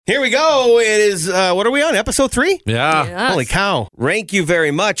Here we go. It is, what are we on? Episode 3? Yeah. Yes. Holy cow. Rank you very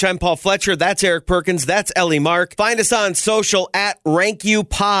much. I'm Paul Fletcher. That's Eric Perkins. That's Elle Mark. Find us on social at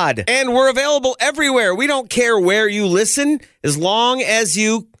RankYouPod. And we're available everywhere. We don't care where you listen as long as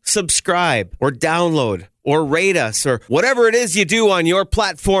you subscribe or download or rate us or whatever it is you do on your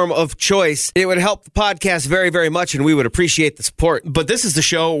platform of choice. It would help the podcast very, very much, and we would appreciate the support. But this is the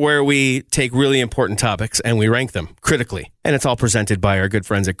show where we take really important topics and we rank them critically. And it's all presented by our good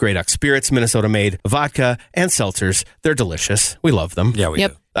friends at Grey Duck Spirits, Minnesota-made vodka and seltzers. They're delicious. We love them. Yeah, we do.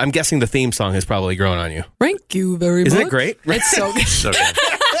 I'm guessing the theme song has probably grown on you. Thank you very much. Isn't it great? It's so good. So good.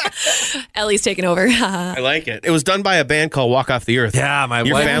 Ellie's taking over. I like it. It was done by a band called Walk Off the Earth. Yeah, my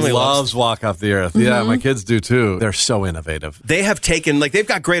Your wife family loves Walk Off the Earth. Yeah, my kids do too. They're so innovative. They have taken, they've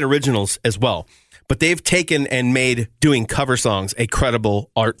got great originals as well, but they've taken and made doing cover songs a credible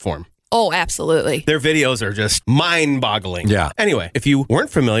art form. Oh, absolutely. Their videos are just mind-boggling. Yeah. Anyway, if you weren't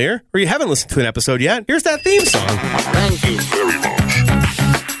familiar or you haven't listened to an episode yet, here's that theme song. Thank you very much.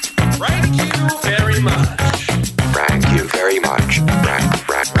 Thank you very much. Thank you very much.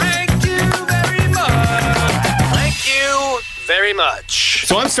 Thank you very much. Thank you very much.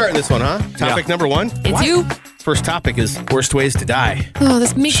 So I'm starting this one, huh? Topic number 1. It's you. First topic is worst ways to die. Oh,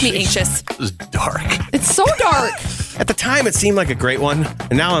 this makes me anxious. This is dark. It's so dark. At the time, it seemed like a great one.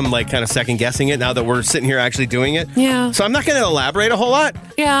 And now I'm kind of second guessing it now that we're sitting here actually doing it. Yeah. So I'm not going to elaborate a whole lot.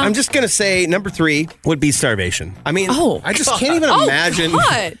 Yeah. I'm just going to say number 3 would be starvation. I mean, I just can't even imagine.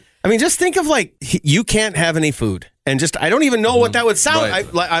 God. I mean, just think of you can't have any food. And I don't even know what that would sound Right.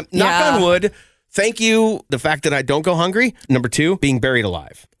 I'm knock on wood. Thank you. The fact that I don't go hungry. Number 2, being buried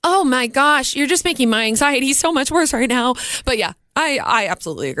alive. Oh my gosh, you're just making my anxiety so much worse right now. But yeah, I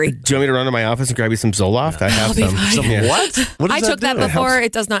absolutely agree. Do you want me to run to my office and grab you some Zoloft? I have I'll be some. fine. Yeah. What? What does I took that do? before.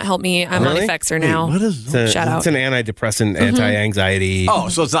 It does not help me. I'm Really? on Effexor now. What is Shout out. It's an antidepressant, anti-anxiety. Oh,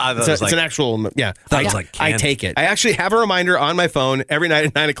 so it's not. It's an actual, yeah. Thought it was like I candy. take it. I actually have a reminder on my phone every night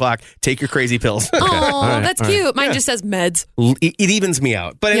at 9 o'clock. Take your crazy pills. Oh, that's cute. Mine just says meds. It evens me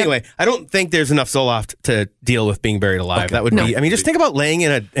out. But anyway, I don't think there's enough Zoloft to deal with being buried alive. That would be. I mean, just think about laying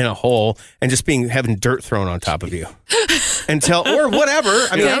in a hole and just having dirt thrown on top of you or whatever.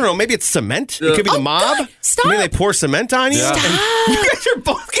 I mean, I don't know. Maybe it's cement. It could be the mob. God, stop. Maybe they pour cement on you. Yeah. And you guys are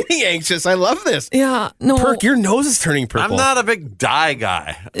both getting anxious. I love this. Yeah, no. Perk, your nose is turning purple. I'm not a big dye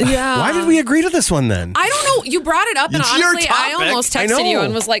guy. Yeah. Why did we agree to this one then? I don't know. You brought it up, and It's your honestly, I topic. almost I texted you know.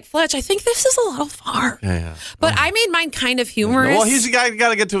 and was like, Fletch, I think this is a little far. Yeah. But I made mine kind of humorous. Well, he's the guy who got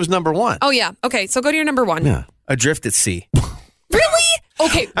to get to his number 1. Oh, yeah. Okay, so go to your number 1. Yeah. Adrift at sea. Really?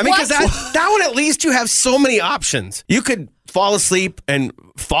 Okay. I mean, because what? that one, at least you have so many options. You could fall asleep and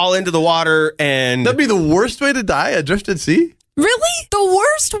fall into the water and... That'd be the worst way to die, adrift at sea? Really? The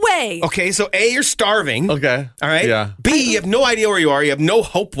worst way. Okay, so A, you're starving. Okay. All right? Yeah. B, you have no idea where you are. You have no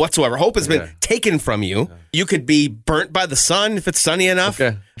hope whatsoever. Hope has been Okay. taken from you. You could be burnt by the sun if it's sunny enough.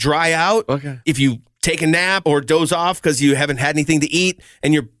 Okay. Dry out. Okay. If you take a nap or doze off because you haven't had anything to eat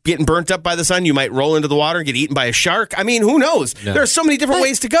and you're getting burnt up by the sun, you might roll into the water and get eaten by a shark. I mean, who knows? Yeah. There are so many different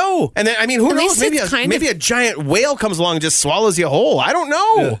ways to go. And then, I mean, who At knows? least it's Maybe a giant whale comes along and just swallows you whole. I don't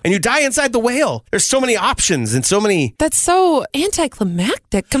know. Yeah. And you die inside the whale. There's so many options and so many... That's so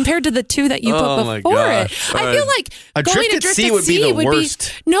anticlimactic compared to the 2 that you Oh, put my before it. gosh. I feel like going Adrift at adrift sea at would be the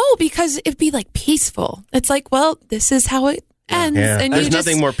worst. No, because it'd be like peaceful. It's like, well, this is how it ends. Yeah. And There's you just,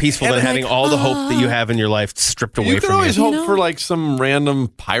 nothing more peaceful than and having all the hope that you have in your life stripped away You could from always you. hope know? for like some random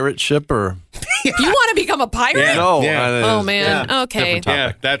pirate ship or... You want to become a pirate? Yeah. No. Yeah. Oh, man. Okay. Different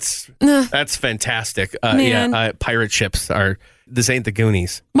topic. Yeah, that's fantastic. Man. Pirate ships are... This ain't the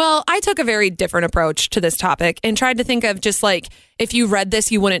Goonies. Well, I took a very different approach to this topic and tried to think of just like, if you read this,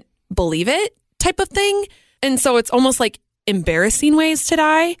 you wouldn't believe it type of thing. And so it's almost like embarrassing ways to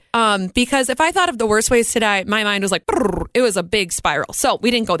die. Because if I thought of the worst ways to die, my mind was like, brrr, it was a big spiral. So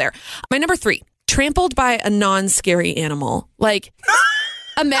we didn't go there. My number 3, trampled by a non-scary animal. Like,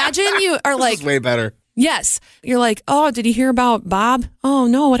 imagine you are like, This is way better. yes, you're like, oh, did you hear about Bob? Oh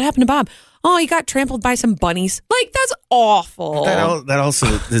no, what happened to Bob? Oh, he got trampled by some bunnies. Like, that's awful. That also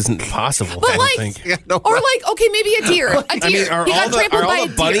isn't possible. But I don't like, think. or like, okay, maybe a deer. A deer. I mean, are he got trampled by all a the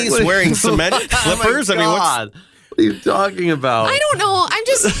deer. bunnies wearing cement slippers? Oh I my mean, what's... God. What are you talking about? I don't know. I'm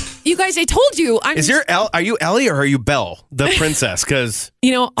just, you guys, I told you. Are you Ellie or are you Belle, the princess? Because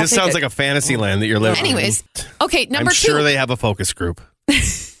you know, I'll this take sounds it. like a fantasy land that you're living Anyways, in. okay, I'm number 2. sure they have a focus group.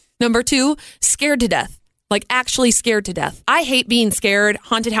 Number 2, scared to death. Like, actually scared to death. I hate being scared.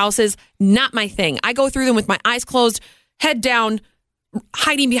 Haunted houses, not my thing. I go through them with my eyes closed, head down,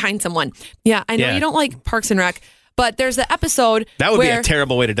 hiding behind someone. Yeah, I know Yeah. you don't like Parks and Rec, but there's the episode That would where, be a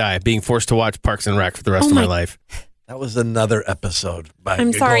terrible way to die, being forced to watch Parks and Rec for the rest of my life. That was another episode.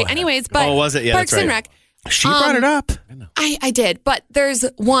 I'm sorry. Anyways, but Oh, was it? Yeah, Parks that's and right. Rec. She brought it up. I did, but there's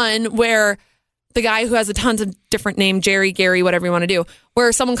one where the guy who has a tons of different name, Jerry, Gary, whatever you want to do,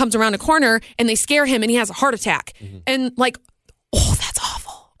 where someone comes around a corner and they scare him and he has a heart attack. And like, oh, that's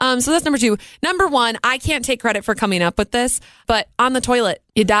awful. So that's number 2. Number 1, I can't take credit for coming up with this, but on the toilet,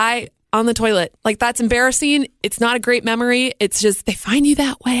 you die on the toilet. Like, that's embarrassing. It's not a great memory. It's just, they find you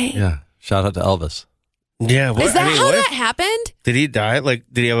that way. Yeah. Shout out to Elvis. Yeah. Is that how that happened? Did he die? Like,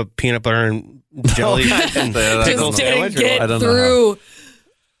 did he have a peanut butter and jelly? and Just didn't get I don't know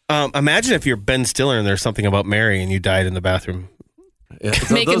through. Imagine if you're Ben Stiller and there's something about Mary and you died in the bathroom. Yeah.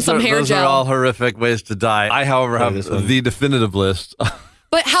 Making some hair those gel. are all horrific ways to die. I, however, have the definitive list.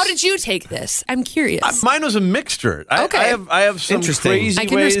 But how did you take this? I'm curious. Mine was a mixture. Okay. I have some Interesting. crazy I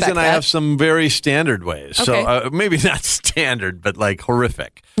can ways respect and I that. have some very standard ways. Okay. So maybe not standard, but like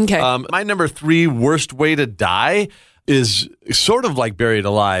horrific. Okay. My number 3 worst way to die is sort of like buried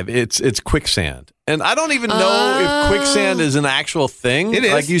alive. It's quicksand. And I don't even know if quicksand is an actual thing. It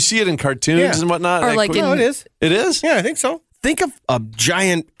is. Like you see it in cartoons and whatnot. Or like No, it is. It is? Yeah, I think so. Think of a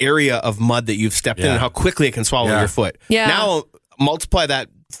giant area of mud that you've stepped in Yeah. and how quickly it can swallow Yeah. your foot. Yeah. Now multiply that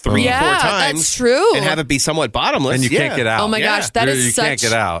 3, 4 Yeah, times. that's true. And have it be somewhat bottomless. And you can't get out. Oh my Yeah. gosh, that is you such. can't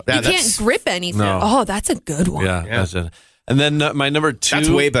get out. Yeah, You can't that's- grip anything. No. Oh, that's a good one. Yeah, that's it. And then my number 2 That's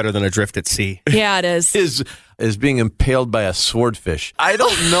way better than adrift at sea. Yeah, it is. is being impaled by a swordfish. I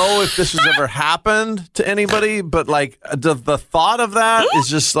don't know if this has ever happened to anybody, but like the thought of that is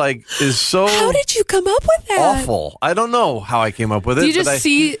just like is so How did you come up with that? awful. I don't know how I came up with it. Do you but just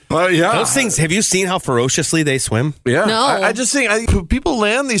see? Well, yeah. Those things, have you seen how ferociously they swim? Yeah. No. I just think people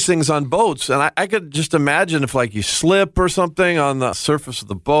land these things on boats, and I could just imagine if like you slip or something on the surface of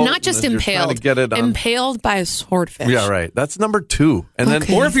the boat. Not just and you're trying impaled. to get it on. Impaled by a swordfish. Yeah, right. That's number 2. And Okay.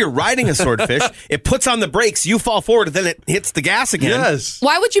 then Or if you're riding a swordfish, it puts on the brakes, you fall forward, and then it hits the gas again. yes.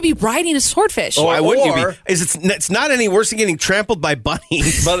 Why would you be riding a swordfish? Why wouldn't you Or- be? It's not any worse than getting trampled by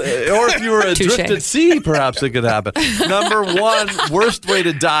bunnies. But, or if you were adrift Touche. at sea, perhaps it could happen. Number 1 worst way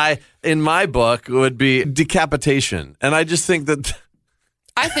to die in my book would be decapitation. And I just think that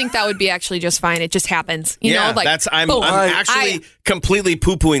I think that would be actually just fine. It just happens. You yeah, know, like that's I'm boom. actually completely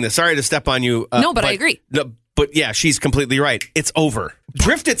poo-pooing this. Sorry to step on you. No, but I agree. No, but yeah, she's completely right. It's over.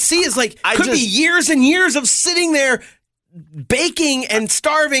 Drift at sea is like I could be just- years and years of sitting there baking and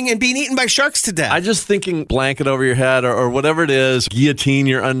starving and being eaten by sharks to death. I just thinking blanket over your head or whatever it is, guillotine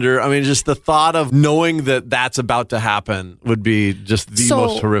you're under. I mean, just the thought of knowing that that's about to happen would be just the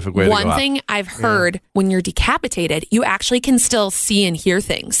most horrific way to go out. One thing I've heard when you're decapitated, you actually can still see and hear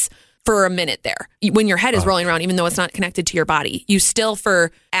things for a minute there. When your head is rolling around, even though it's not connected to your body, you still,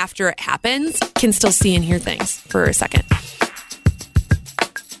 for after it happens, can still see and hear things for a second.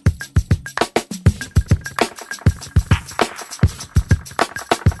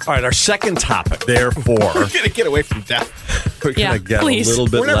 All right, our second topic, therefore, We're gonna get away from death. we're Yeah, going to get please. a little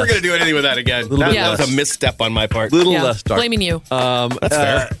bit We're never less. gonna do anything with that again. Little That bit Yeah. was less. a misstep on my part. Little Yeah, less dark. blaming you. That's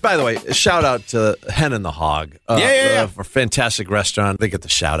fair. By the way, shout out to Hen and the Hog. Yeah. For a fantastic restaurant. They get the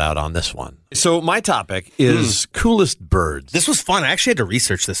shout out on this one. So my topic is coolest birds. This was fun. I actually had to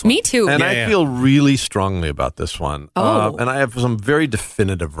research this one. Me too. And Yeah, I yeah. feel really strongly about this one. Oh. And I have some very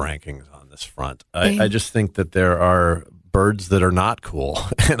definitive rankings on this front. I just think that there are birds that are not cool,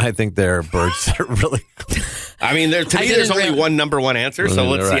 and I think there are birds that are really cool. I mean, to me, didn't there's only real- one number one answer, so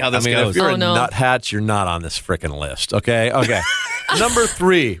let's see how this If goes. you're Oh, a no. nuthatch, you're not on this frickin' list. Okay. Number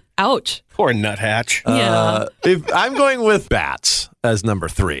 3. Ouch. Poor nuthatch. Yeah. If I'm going with bats as number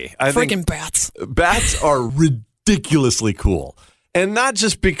 3. I think Freaking bats. bats are ridiculously cool. And not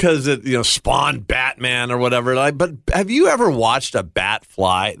just because it, spawned Batman or whatever, but have you ever watched a bat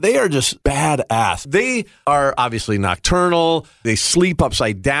fly? They are just badass. They are obviously nocturnal. They sleep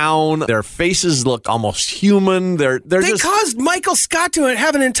upside down. Their faces look almost human. They're They just caused Michael Scott to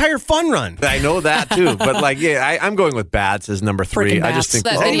have an entire fun run. I know that too, but I'm going with bats as number 3. Freaking I just bats. think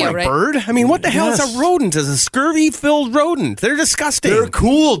That Is video, that a right? bird? I mean, what the hell is Yes. a rodent? Is a scurvy-filled rodent? They're disgusting. they're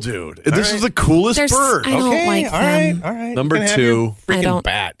cool, dude. This is the coolest There's- bird. I don't like them. all right. Number You can have 2. your I freaking don't-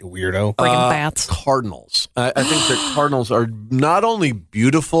 bat, weirdo. Freaking bats. Cardinals. I think that cardinals are not only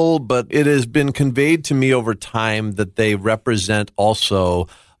beautiful, but it has been conveyed to me over time that they represent also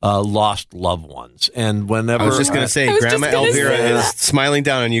lost loved ones. And whenever I was just going to say, I was Grandma just gonna Elvira say is smiling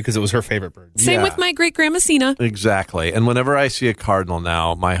down on you because it was her favorite bird. Same Yeah. with my great grandma Sina. Exactly. And whenever I see a cardinal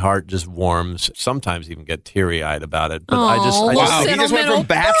now, my heart just warms, sometimes even get teary-eyed about it. But I just Aw, Wow, he just went from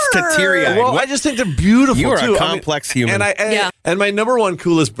bats to teary-eyed. Well, What- I just think they're beautiful You are too. a complex human. And my number one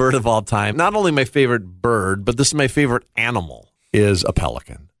coolest bird of all time, not only my favorite bird, but this is my favorite animal, is a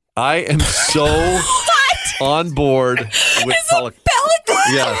pelican. I am so on board with pelican. Pelican?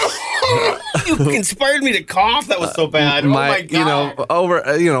 Yes. You inspired me to cough. That was so bad. Oh my God. Over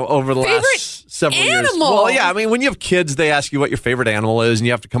the last several years. animal? Well, yeah. I mean, when you have kids, they ask you what your favorite animal is, and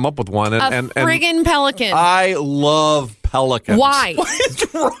you have to come up with one. And friggin' pelican. I love pelicans. Why? What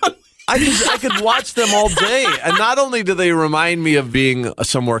is wrong? I could watch them all day. And not only do they remind me of being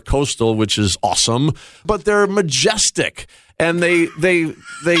somewhere coastal, which is awesome, but they're majestic. And they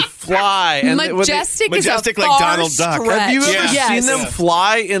fly. And Majestic is Majestic a like far Donald Duck. stretch. have you ever Yeah. seen them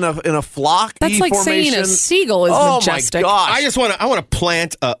fly in a flock? That's like formation? saying a seagull is Oh majestic. my gosh! I want to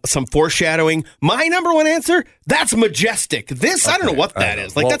plant some foreshadowing. My number one answer, that's majestic. This, I don't know what that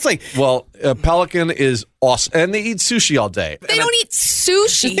is. Like, that's like... Well, a pelican is awesome. And they eat sushi all day. They don't eat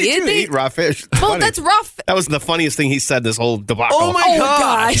sushi. They eat raw fish. It's Well, funny. that's rough. That was the funniest thing he said this whole debacle. Oh my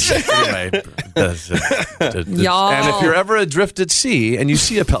gosh! Anyway, Y'all. and if you're ever adrift at sea and you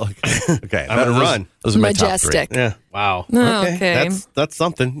see a pelican, okay, I'm gonna run. Those are my top Majestic. three. Yeah. Wow. Okay. That's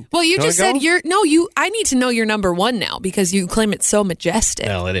something. Well, you just wanna said go? I need to know your number one now because you claim it's so majestic.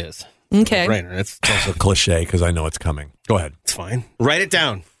 Well, it is. Okay. Brainer. It's A cliche because I know it's coming. Go ahead. fine. Write it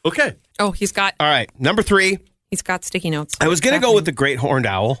down. Okay. Oh, he's got All right. Number 3. sticky notes. I was going to go with the great horned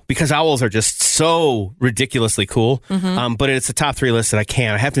owl because owls are just so ridiculously cool. But it's a top 3 list that I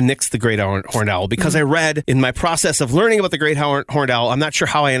can't. I have to nix the great horned owl because I read in my process of learning about the great horned owl, I'm not sure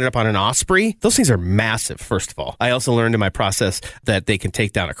how I ended up on an osprey. Those things are massive, first of all. I also learned in my process that they can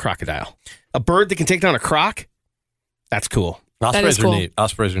take down a crocodile. A bird that can take down a croc? That's cool. Ospreys cool. are neat.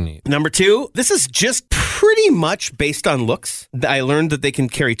 Ospreys are neat. Number 2, this is just pretty much based on looks. I learned that they can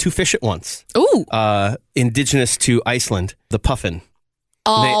carry 2 fish at once. Ooh. Indigenous to Iceland, the puffin.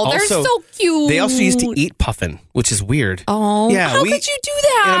 Oh, they're so cute. They also used to eat puffin, which is weird. Oh, Yeah, how could you do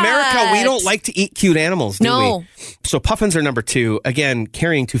that? In America, we don't like to eat cute animals, do No. we? So puffins are number 2. Again,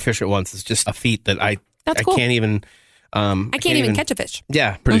 carrying 2 fish at once is just a feat that I cool. can't even... I can't even catch a fish.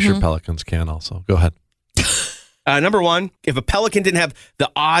 Yeah. Pretty sure pelicans can also. Go ahead. Number 1, if a pelican didn't have the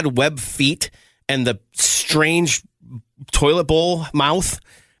odd web feet and the strange toilet bowl mouth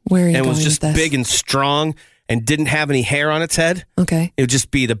Where are you and was going just with this? big and strong and didn't have any hair on its head, Okay. it would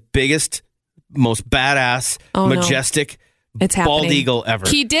just be the biggest, most badass, Oh, no. majestic It's bald happening. eagle ever.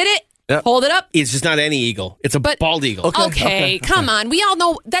 He did it. Yep. Hold it up. It's just not any eagle. It's a bald eagle. Okay, come on. We all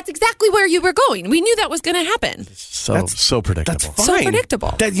know that's exactly where you were going. We knew that was going to happen. So predictable. That's fine. So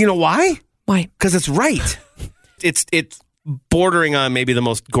predictable. That, you know why? Why? Because it's right. It's bordering on maybe the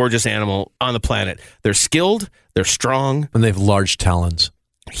most gorgeous animal on the planet. They're skilled. They're strong. And they have large talons.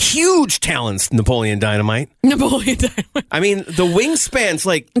 Huge talons, Napoleon Dynamite. Napoleon Dynamite. I mean, the wingspan's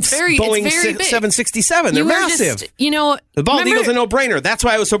like It's very Boeing big. 767. They're You were massive. just, The bald remember- eagle's a no-brainer. That's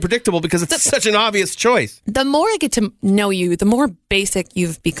why it was so predictable, because it's such an obvious choice. The more I get to know you, the more basic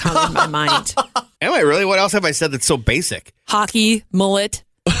you've become in my mind. Am I really? What else have I said that's so basic? Hockey, mullet,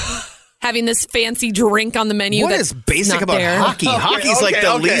 having this fancy drink on the menu. What that's is basic not about there. hockey? Hockey's like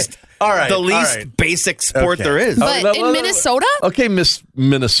the least... All right, the all least right. basic sport Okay. there is. But in Minnesota? Okay, Miss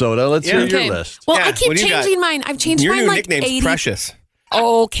Minnesota. Let's hear Okay. your list. Well, Yeah, I keep what do you got? changing mine. I've changed Your mine new like nickname's 80. Precious.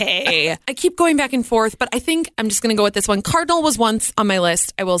 Okay. I keep going back and forth, but I think I'm just going to go with this one. Cardinal was once on my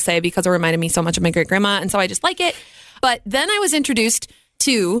list, I will say, because it reminded me so much of my great grandma, and so I just like it. But then I was introduced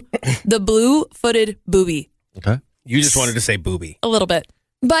to the blue-footed booby Okay. You just wanted to say booby. a little bit.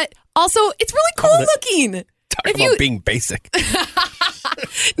 But also, it's really cool looking. Talk If about you- being basic.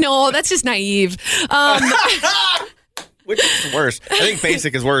 No, that's just naive. Which is worse? I think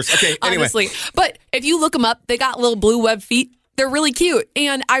basic is worse. Okay, anyway. Honestly. But if you look them up, they got little blue web feet. They're really cute.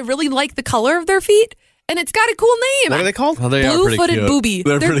 And I really like the color of their feet. And it's got a cool name. What are they called? Well, they are pretty Blue-footed cute. booby.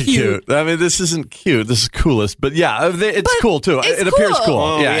 They're They're pretty cute. cute. I mean, this isn't cute. This is coolest. But yeah, it's But cool too. it's It appears cool. cool.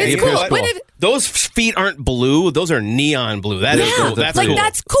 Oh, yeah, it's it appears cool. cool. But if- Those feet aren't blue. Those are neon blue. That is Yeah, cool. That's like cool.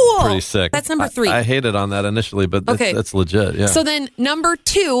 that's cool. Pretty sick. That's number 3. I hated on that initially, but Okay. that's legit. Yeah. So then number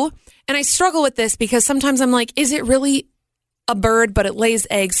 2, and I struggle with this because sometimes I'm like, is it really a bird, but it lays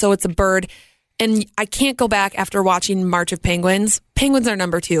eggs, so it's a bird? And I can't go back after watching March of Penguins. Penguins are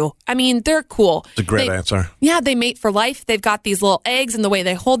number 2. I mean, they're cool. It's a great answer. Yeah, they mate for life. They've got these little eggs and the way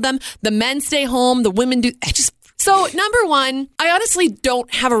they hold them. The men stay home. The women do. So number 1, I honestly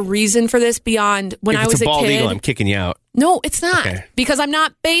don't have a reason for this beyond when if I it's was a bald kid. eagle, I'm kicking you out. No, it's not. Okay. Because I'm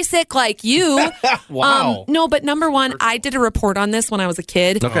not basic like you. Wow. No, but number 1, I did a report on this when I was a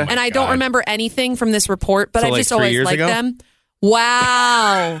kid. Okay. And I don't God. remember anything from this report, but So I like just 3 always years liked ago? them.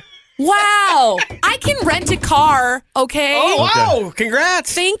 Wow. Wow. I can rent a car, okay? Oh, wow.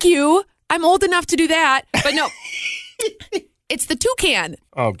 Congrats. Thank you. I'm old enough to do that. But no, it's the toucan.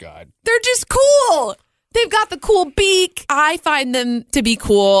 Oh, God. They're just cool. They've got the cool beak. I find them to be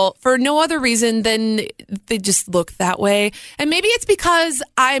cool for no other reason than they just look that way. And maybe it's because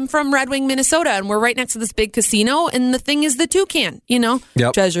I'm from Red Wing, Minnesota, and we're right next to this big casino, and the thing is the toucan,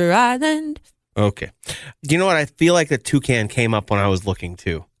 Yep. Treasure Island. Okay. You know what? I feel like the toucan came up when I was looking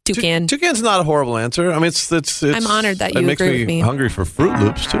too. Toucan. Toucan's not a horrible answer. I mean, it's I'm honored that you it makes agree with me. hungry for Fruit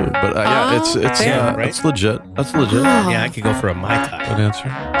Loops too. But it's right? it's legit. That's legit. Yeah, I could go for a Mai Tai. Good answer.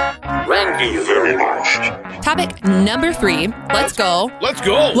 Thank you very much. Topic number 3. Let's go. Let's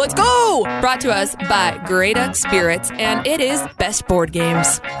go. Let's go! Brought to us by Grey Duck Spirits, and it is best board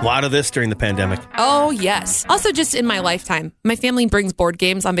games. A lot of this during the pandemic. Oh, yes. Also, just in my lifetime. My family brings board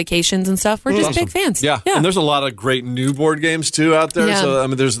games on vacations and stuff. We're just big fans. Yeah. And there's a lot of great new board games too out there. Yeah. So I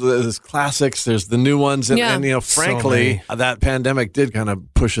mean, there's classics, there's the new ones, and frankly, that pandemic did kind of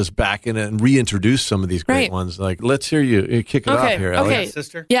push us back in it and reintroduce some of these great ones. Like, let's hear you kick it off here, Ellie. Okay,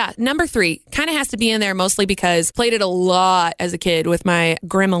 sister. Yeah, number 3 kind of has to be in there mostly because played it a lot as a kid with my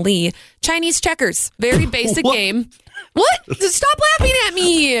grandma Lee. Chinese checkers, very basic game. What? Stop laughing at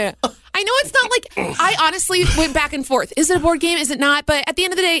me. I know it's not like, I honestly went back and forth. Is it a board game? Is it not? But at the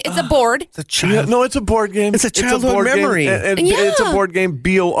end of the day, it's a board. It's a child. No, it's a board game. It's a childhood board memory. Game. And it's a board game,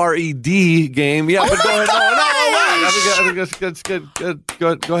 BORED game. Yeah, but go ahead.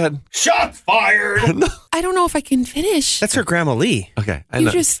 No. Go ahead. Shots fired. I don't know if I can finish. That's her Grandma Lee. Okay, I You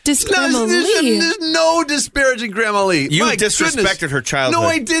know. just dissed Grandma Lee. There's no disparaging Grandma Lee. You My disrespected goodness. her childhood. No,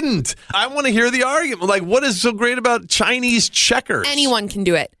 I didn't. I want to hear the argument. Like, what is so great about Chinese checkers? Anyone can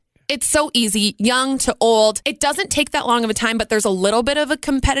do it. It's so easy, young to old. It doesn't take that long of a time, but there's a little bit of a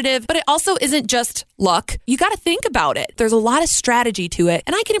competitive, but it also isn't just luck. You got to think about it. There's a lot of strategy to it.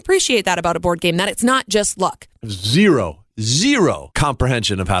 And I can appreciate that about a board game, that it's not just luck. Zero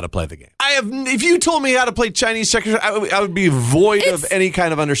comprehension of how to play the game. If you told me how to play Chinese checkers, I would be void of any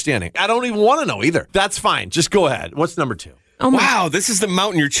kind of understanding. I don't even want to know either. That's fine. Just go ahead. What's number 2? Oh my. Wow, this is the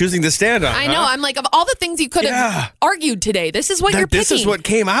mountain you're choosing to stand on. I know. I'm like, of all the things you could have argued today, this is what you're picking. This is what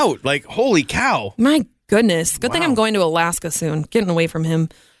came out. Like, holy cow. My goodness. Good thing I'm going to Alaska soon. Getting away from him.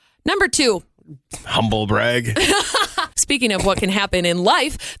 Number 2. Humble brag. Speaking of what can happen in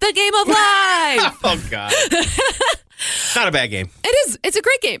life, the game of life. Oh, God. Not a bad game. It is. It's a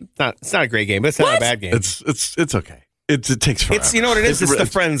great game. It's not a great game, but it's not a bad game. It's okay. It takes forever. It's, you know what it is? It's the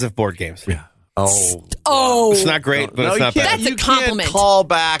friends of board games. Yeah. Oh. It's not great, but it's not bad. That's a compliment. You can't call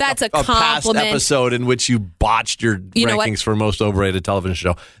back That's a past compliment. episode in which you botched your rankings for most overrated television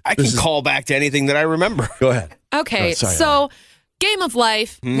show. I can call back to anything that I remember. Go ahead. Okay, sorry, so game of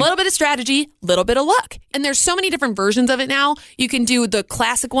life, a little bit of strategy, a little bit of luck. And there's so many different versions of it now. You can do the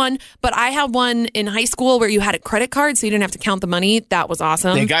classic one, but I had one in high school where you had a credit card so you didn't have to count the money. That was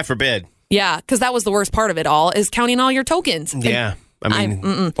awesome. Yeah, God forbid. Yeah, because that was the worst part of it all, is counting all your tokens. Yeah. I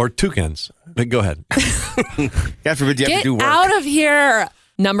mean, Or toucans. Go ahead. God forbid you have to do work. Get out of here.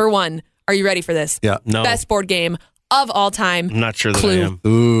 Number 1. Are you ready for this? Yeah. No. Best board game of all time. I'm not sure that Clue. I am.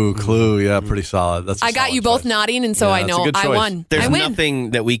 Ooh, Clue. Yeah, pretty solid. That's. I got you both nodding, and so I that's a know good I choice. won. There's I win.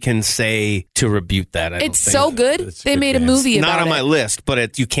 nothing that we can say to refute that. I don't It's think. so good. It's a They good made a game. movie Not about on it. my list,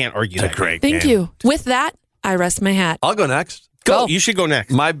 but you can't argue that. great Thank game. you. With that, I rest my hat. I'll go next. Go. Go. You should go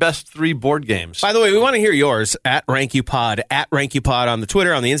next. My best 3 board games. By the way, we want to hear yours at RankYouPod, at RankYouPod on the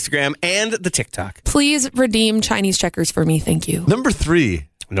Twitter, on the Instagram, and the TikTok. Please redeem Chinese checkers for me. Thank you. Number 3,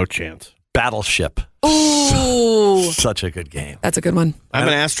 No chance. Battleship. Ooh. Such a good game. That's a good one. I have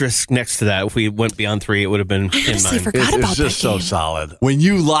an asterisk next to that. If we went beyond 3, it would have been I in honestly mine. forgot about It's just that game. so solid. When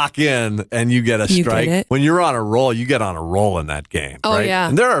you lock in and you get a You strike, get it. when you're on a roll, you get on a roll in that game. Oh, right? yeah.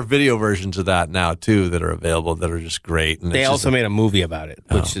 And there are video versions of that now, too, that are available that are just great. And They it's also just made a movie about it,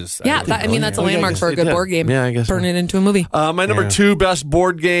 which is... Yeah, that's a Oh, yeah, I landmark guess for a they good did. board game. Yeah, I guess Turn so. it into a movie. My number 2 best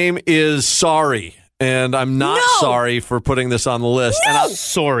board game is Sorry. And I'm not No! sorry for putting this on the list. No! And I'll,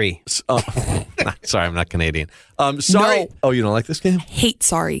 Sorry. sorry, I'm not Canadian. Sorry. No. Oh, you don't like this game? Hate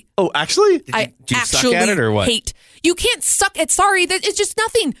sorry. Oh, actually? I do you suck actually at it or what? hate. You can't suck at sorry. It's just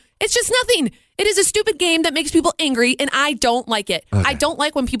nothing. It's just nothing. It is a stupid game that makes people angry, and I don't like it. Okay. I don't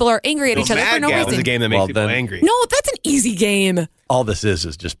like when people are angry at each other for Mad no Gal is a reason. game that makes Well, people then- angry. No, that's an easy game. All this is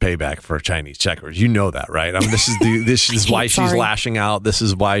just payback for Chinese checkers. You know that, right? I mean, this is why she's sorry. lashing out. This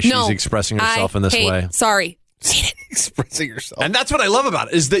is why she's expressing herself in this hate way. Sorry. Expressing yourself. And that's what I love about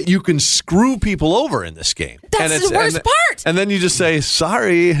it, is that you can screw people over in this game. That's and the worst part. And then you just say,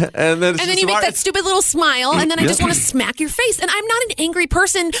 sorry. And then You make that stupid little smile, and then I Yeah. just want to smack your face. And I'm not an angry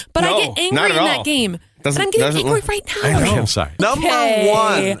person, but I No, get not angry at in all. that game. But Doesn't- I'm getting doesn't angry look- right now. I know. I'm sorry. Number Okay.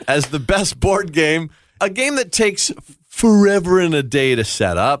 1 as the best board game, a game that takes forever and a day to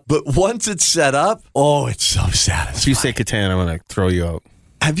set up, but once it's set up, oh, it's so satisfying. If you say Catan, I'm going to throw you out.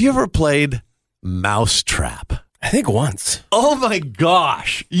 Have you ever played Mousetrap? I think once. Oh my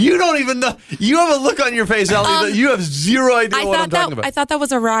gosh. You don't even know. You have a look on your face, Ellie, that you have zero idea what I'm talking about. I thought that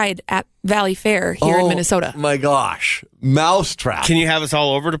was a ride at Valley Fair here in Minnesota. Oh my gosh. Mousetrap. Can you have us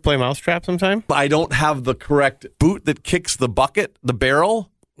all over to play Mousetrap sometime? I don't have the correct boot that kicks the bucket, the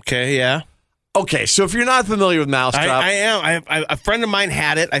barrel. Okay, yeah. Okay, so if you're not familiar with Mousetrap, I am. A friend of mine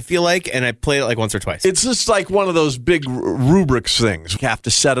had it, I feel like, and I played it like once or twice. it's just like one of those big rubrics things. You have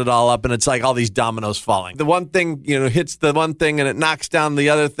to set it all up, and it's like all these dominoes falling. The one thing, hits the one thing, and it knocks down the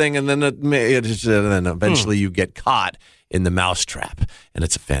other thing, and then and then eventually you get caught in the Mousetrap. And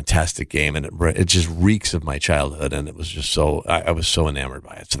it's a fantastic game, and it just reeks of my childhood, and it was just I was so enamored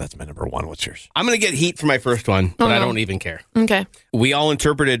by it. So that's my number one. What's yours? I'm going to get heat for my first one, but I don't even care. Okay. We all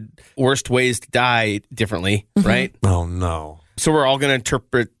interpreted worst ways to die differently, right? Oh, no. So we're all going to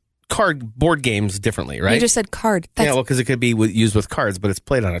interpret board games differently, right? You just said card. Yeah, well, because it could be used with cards, but it's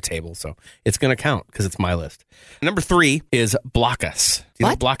played on a table, so it's going to count because it's my list. Number 3 is Block Us. Do you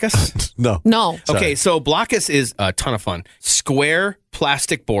know Block Us? No. Okay, so Block Us is a ton of fun. Square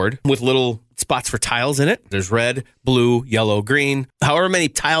plastic board with little spots for tiles in it. There's red, blue, yellow, green. However many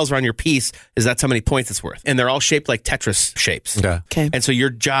tiles are on your piece that's how many points it's worth. And they're all shaped like Tetris shapes. Okay. And so your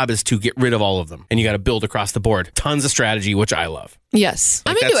job is to get rid of all of them. And you got to build across the board. Tons of strategy, which I love. Yes.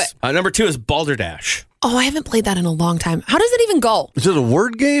 I'm into it. Number 2 is Balderdash. Oh, I haven't played that in a long time. How does it even go? Is it a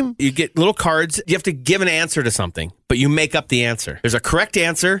word game? You get little cards. You have to give an answer to something, but you make up the answer. There's a correct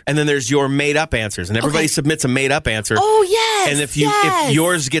answer, and then there's your made-up answers. And everybody submits a made-up answer. Oh, yes. And if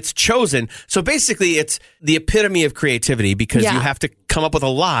yours gets chosen, so basically it's the epitome of creativity because you have to come up with a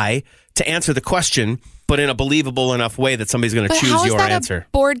lie to answer the question, but in a believable enough way that somebody's going to choose how is your that answer.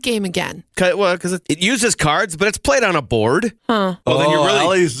 A board game again? Because it uses cards, but it's played on a board. Huh. Well, then you're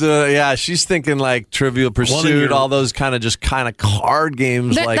really... Ellie's, she's thinking like Trivial Pursuit, all those kind of card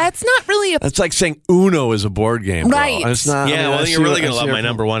games. That's not really That's like saying Uno is a board game, bro. Right. It's not, then you're really going to love my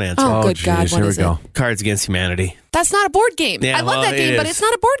number 1 answer. Oh, good God. Geez, what is it? Cards Against Humanity. That's not a board game. Yeah, I love that game, but it's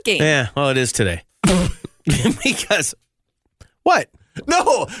not a board game. Yeah, well, it is today. Because... What?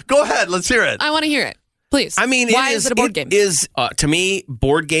 No, go ahead. Let's hear it. I want to hear it. Please. I mean, why is it a board game? To me,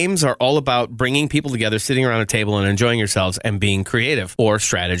 board games are all about bringing people together, sitting around a table and enjoying yourselves and being creative or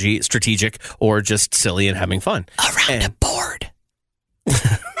strategic or just silly and having fun. Around a board.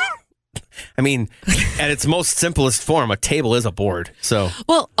 I mean, at its most simplest form, a table is a board. So,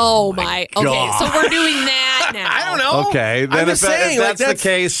 well, my. Okay, God. so we're doing that now. I don't know. Okay, then if that's the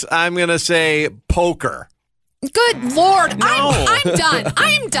case, I'm going to say poker. Good Lord. No. I'm done.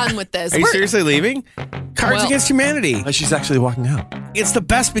 I'm done with this. Are you seriously leaving? Cards Against Humanity. She's actually walking out. It's the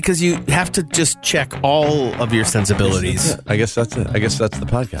best because you have to just check all of your sensibilities. I guess that's it. I guess that's the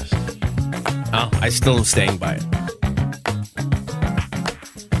podcast. Oh, I still am staying by it.